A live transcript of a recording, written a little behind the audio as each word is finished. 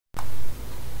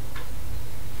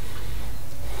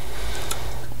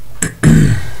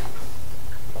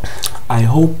I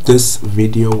hope this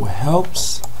video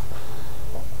helps.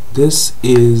 This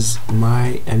is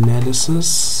my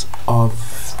analysis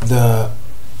of the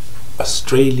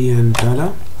Australian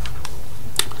dollar,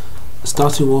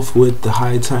 starting off with the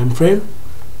high time frame.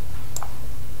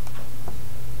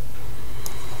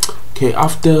 Okay,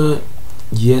 after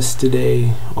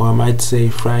yesterday, or I might say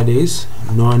Friday's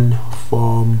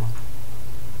non-farm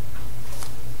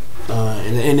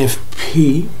in the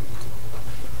NFP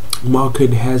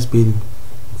market has been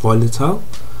volatile,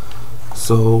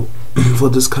 so for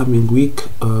this coming week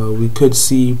we could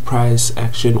see price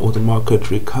action or the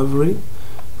market recovering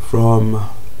from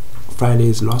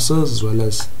Friday's losses as well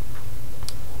as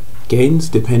gains,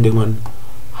 depending on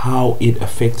how it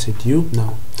affected you.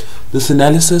 Now, this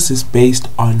analysis is based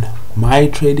on my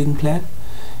trading plan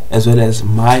as well as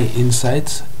my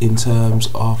insights in terms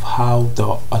of how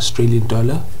the Australian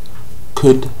dollar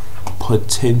could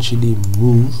potentially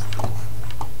move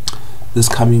this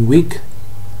coming week.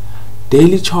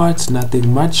 Daily charts,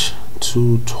 nothing much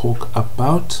to talk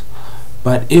about,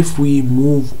 but if we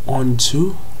move on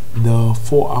to the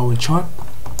 4-hour chart,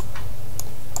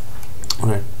 all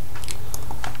right,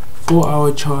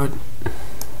 4-hour chart,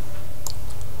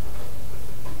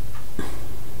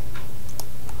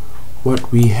 what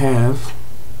we have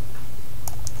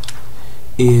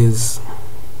is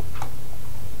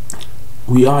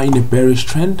we are in a bearish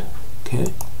trend.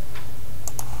 Okay,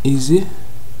 easy.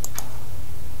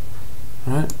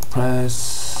 Right,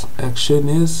 price action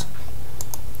is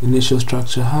initial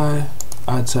structure high,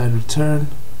 outside return,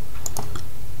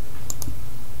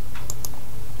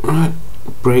 right,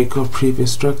 break of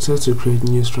previous structure to create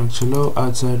new structure low,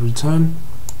 outside return,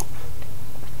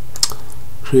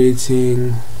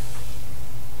 creating,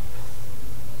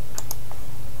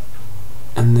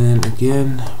 and then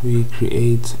again we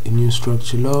create a new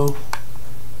structure low,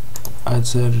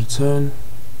 outside return,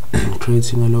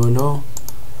 creating a lower low,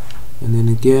 and then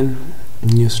again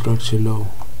new structure low.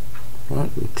 Right,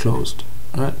 we closed.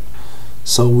 Right,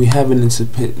 so we have an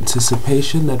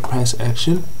anticipation that price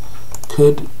action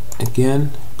could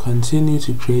again continue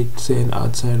to create, say, an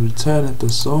outside return at the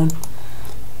zone,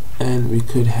 and we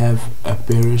could have a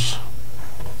bearish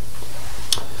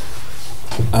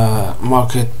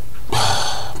market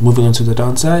moving on to the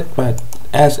downside. But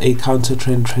as a counter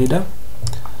trend trader,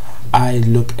 I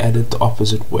look at it the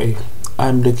opposite way.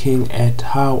 I'm looking at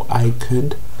how I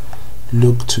could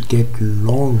look to get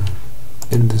long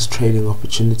in this trading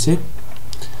opportunity.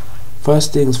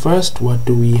 First things first, what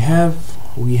do we have?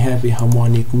 We have a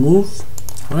harmonic move,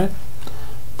 right,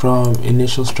 from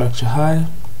initial structure high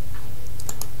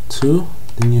to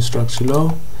the new structure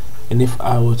low, and if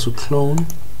I were to clone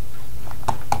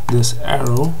this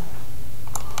arrow,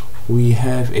 we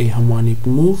have a harmonic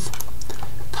move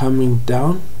coming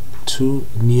down to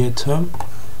near term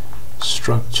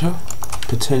structure,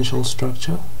 potential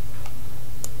structure,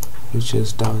 which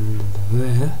is down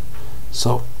there.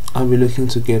 So I'll be looking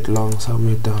to get long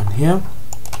somewhere down here.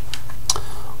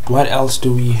 What else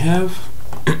do we have?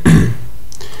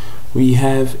 We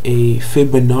have a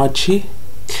Fibonacci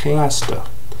cluster.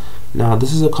 Now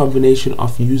this is a combination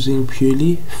of using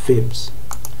purely fibs.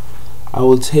 I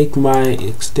will take my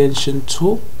extension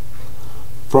tool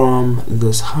from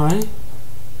this high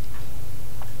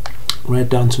right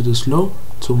down to this low,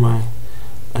 to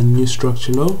a new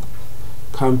structure low,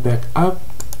 come back up.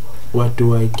 What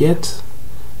do I get?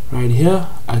 Right here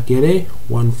I get a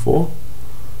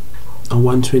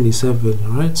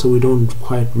 127. Right, so we don't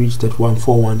quite reach that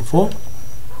 1414.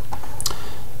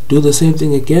 Do the same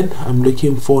thing again. I'm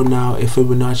looking for now a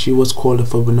Fibonacci, what's called a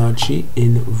Fibonacci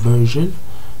inversion,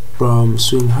 from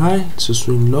swing high to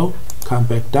swing low, come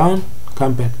back down,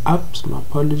 come back up, so my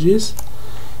apologies.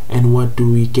 And what do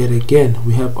we get again?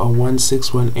 We have a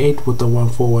 1618 with a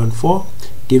 1414,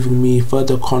 giving me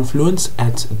further confluence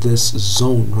at this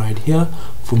zone right here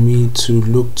for me to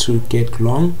look to get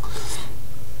long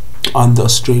on the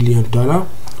Australian dollar.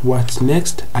 What's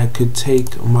next? I could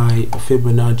take my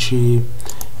Fibonacci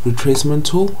retracement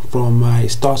tool from my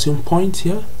starting point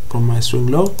here, from my swing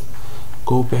low,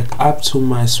 go back up to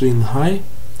my swing high.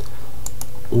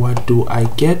 What do I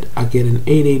get? I get an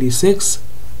 886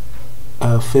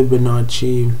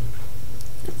 Fibonacci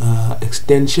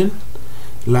extension,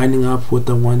 lining up with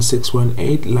the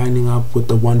 1618, lining up with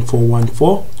the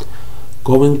 1414.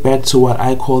 Going back to what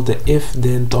I call the if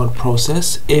then thought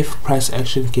process. If price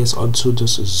action gets onto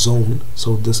this zone,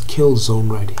 so this kill zone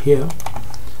right here,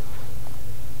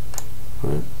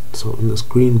 right, so in this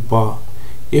green bar,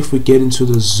 if we get into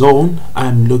the zone,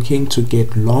 I'm looking to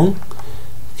get long.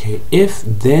 Okay, if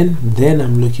then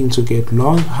I'm looking to get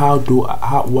long.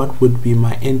 What would be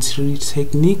my entry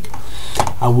technique?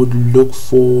 I would look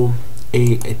for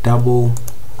a double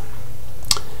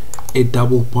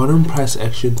bottom price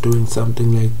action doing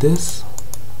something like this,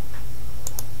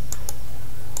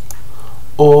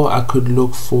 or I could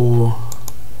look for,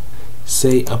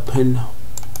 say, a pin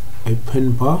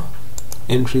bar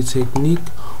entry technique,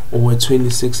 or a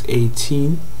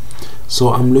 2618. So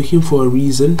I'm looking for a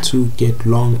reason to get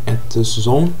long at this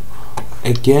zone.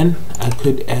 Again, I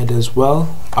could add as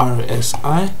well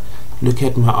RSI. Look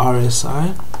at my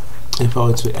RSI. If I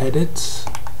were to add it,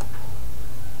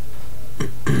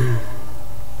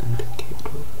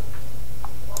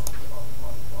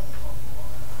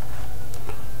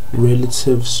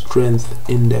 relative strength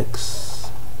index,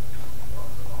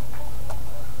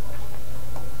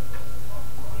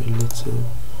 relative.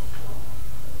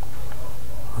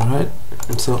 Alright,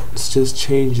 so let's just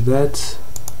change that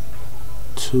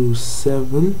to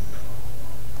 7.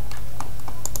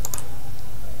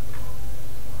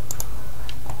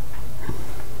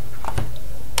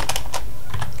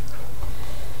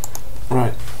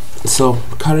 Right, so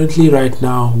currently right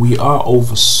now we are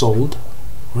oversold,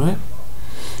 right?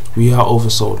 We are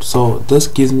oversold. So this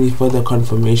gives me further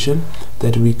confirmation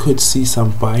that we could see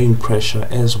some buying pressure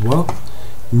as well.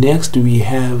 Next, we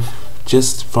have,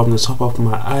 just from the top of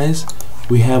my eyes,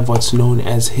 we have what's known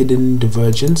as hidden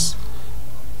divergence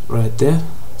right there.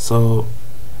 So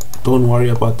don't worry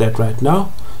about that right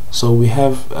now. So we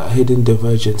have a hidden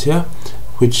divergence here,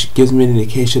 which gives me an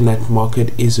indication that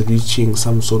market is reaching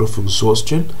some sort of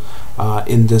exhaustion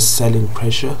in this selling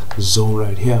pressure zone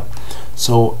right here.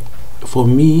 So for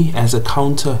me, as a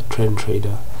counter trend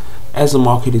trader, as the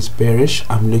market is bearish,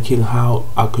 I'm looking how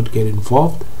I could get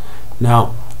involved.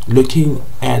 Now, looking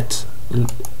at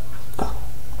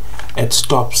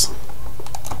stops.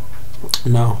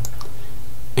 Now,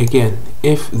 again,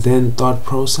 if then thought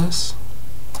process.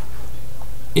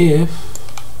 If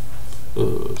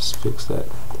let's fix that,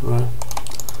 right?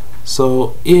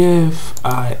 So if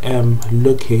I am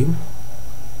looking,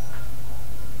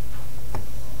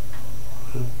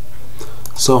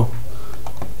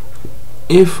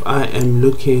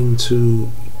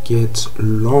 to get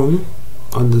long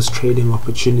on this trading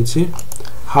opportunity,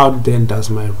 how then does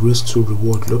my risk to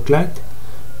reward look like,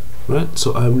 right?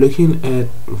 So I'm looking at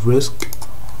risk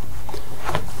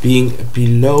being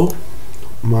below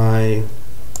my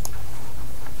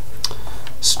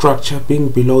structure, being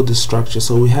below the structure.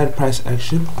 So we had price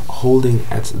action holding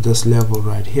at this level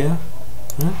right here,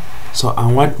 right? So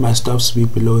I want my stops to be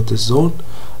below the zone.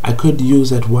 I could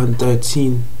use at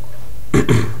 113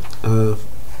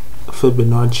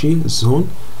 Fibonacci zone,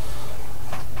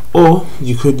 or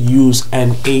you could use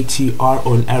an ATR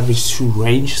on average to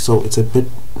range. So it's a bit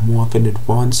more of an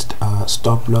advanced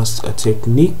stop loss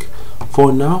technique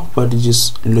for now, but it's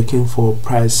just looking for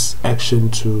price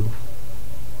action to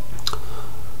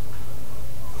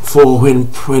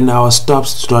when our stops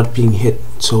start being hit,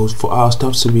 so for our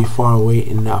stops to be far away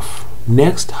enough.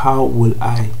 Next, how will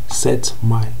I set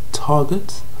my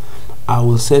target? I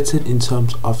will set it in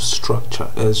terms of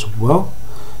structure as well.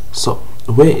 So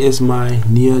where is my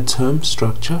near-term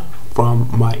structure from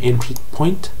my entry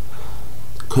point?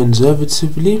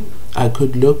 Conservatively, I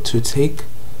could look to take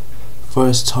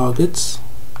first targets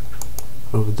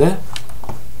over there,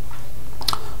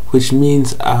 which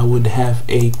means I would have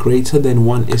a greater than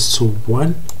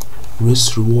 1:1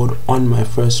 risk reward on my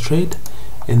first trade.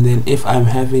 And then if I'm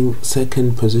having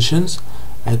second positions,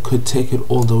 I could take it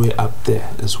all the way up there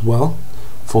as well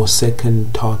for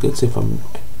second targets. If I'm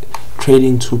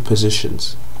trading two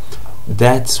positions,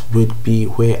 that would be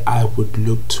where I would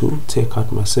look to take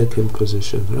out my second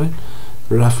position, right?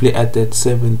 Roughly at that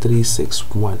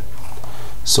 7361.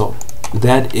 So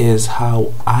that is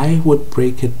how I would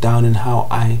break it down and how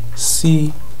I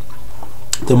see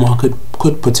the market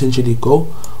could potentially go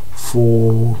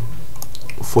for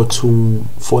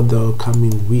the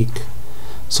coming week.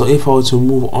 So if I were to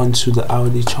move on to the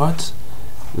hourly chart,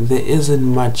 there isn't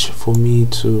much for me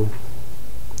to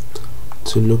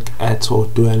look at or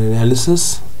do an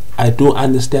analysis. I do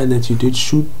understand that you did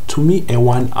shoot to me a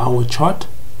 1 hour chart,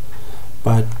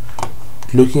 but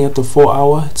looking at the 4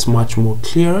 hour, it's much more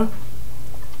clearer.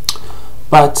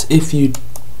 But if you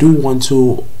do want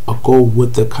to go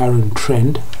with the current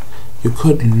trend, you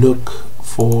could look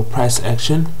for price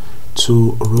action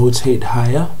to rotate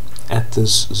higher at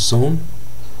this zone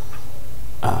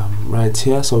right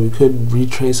here. So we could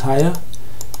retrace higher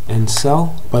and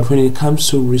sell, but when it comes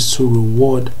to risk to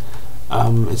reward,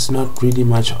 it's not really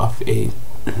much of a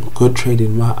good trade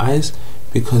in my eyes,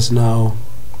 because now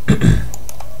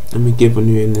let me give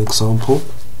you an example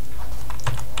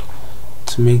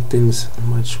to make things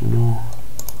much more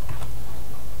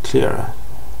clearer.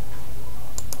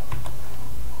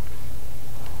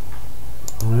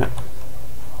 right?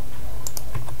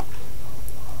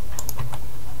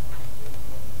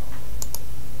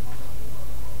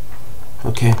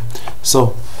 Okay,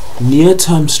 so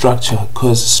near-term structure,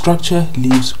 because structure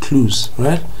leaves clues,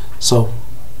 right? So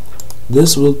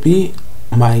this will be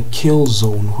my kill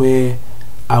zone where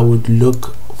I would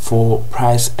look for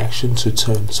price action to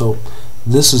turn. So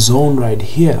this zone right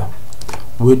here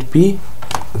would be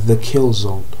the kill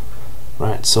zone,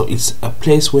 right? So it's a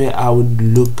place where I would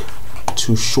look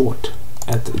to short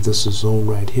at this zone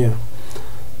right here.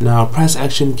 Now price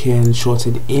action can short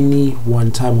at any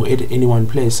one time or at any one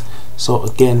place. So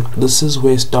again, this is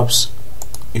where stops,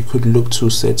 you could look to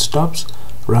set stops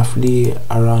roughly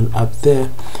around up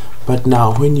there. But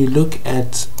now when you look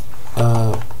at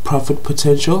profit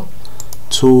potential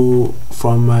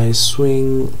from my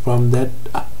swing from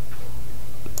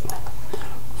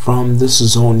this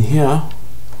zone here,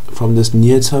 from this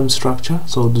near-term structure,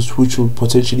 so this which will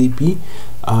potentially be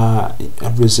a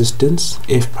resistance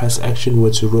if price action were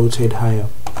to rotate higher.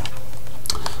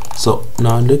 So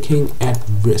now looking at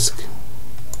risk,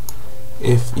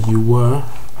 if you were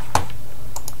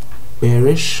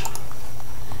bearish,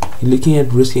 you're looking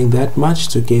at risking that much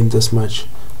to gain this much.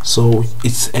 So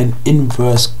it's an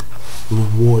inverse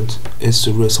reward is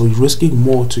to risk. So you're risking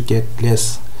more to get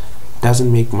less.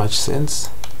 Doesn't make much sense.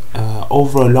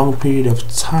 Over a long period of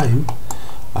time,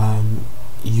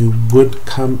 you would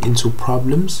come into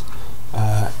problems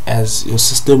as your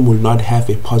system will not have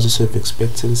a positive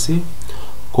expectancy.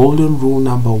 Golden rule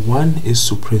number 1 is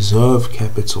to preserve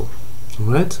capital.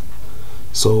 Alright,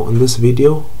 so in this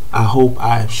video I hope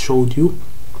I've showed you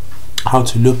how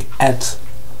to look at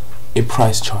a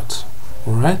price chart,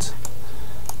 alright,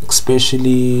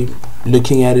 especially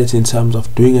looking at it in terms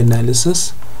of doing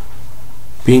analysis,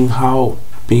 being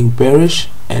bearish,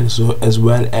 and so as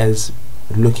well as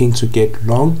looking to get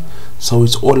long. So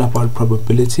it's all about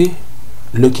probability.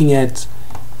 Looking at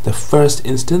the first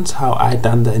instance, how I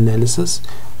done the analysis,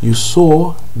 you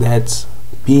saw that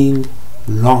being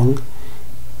long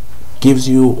gives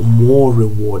you more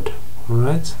reward,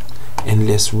 alright, and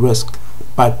less risk.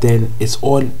 But then it's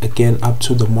all again up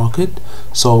to the market.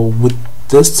 So with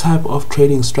this type of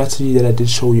trading strategy that I did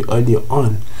show you earlier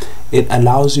on, it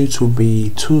allows you to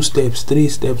be 2 steps, 3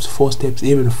 steps, 4 steps,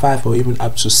 even 5 or even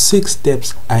up to 6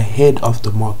 steps ahead of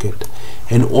the market.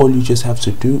 And all you just have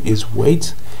to do is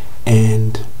wait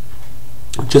and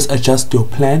just adjust your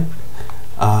plan,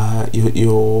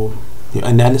 your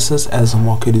analysis as the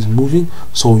market is moving,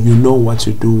 so you know what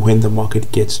to do when the market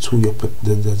gets to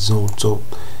the zone. So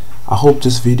I hope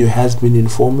this video has been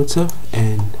informative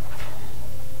and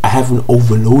I haven't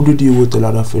overloaded you with a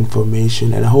lot of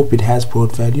information, and I hope it has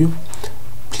brought value.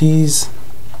 Please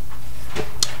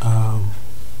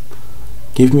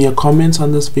give me a comment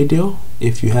on this video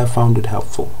if you have found it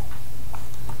helpful.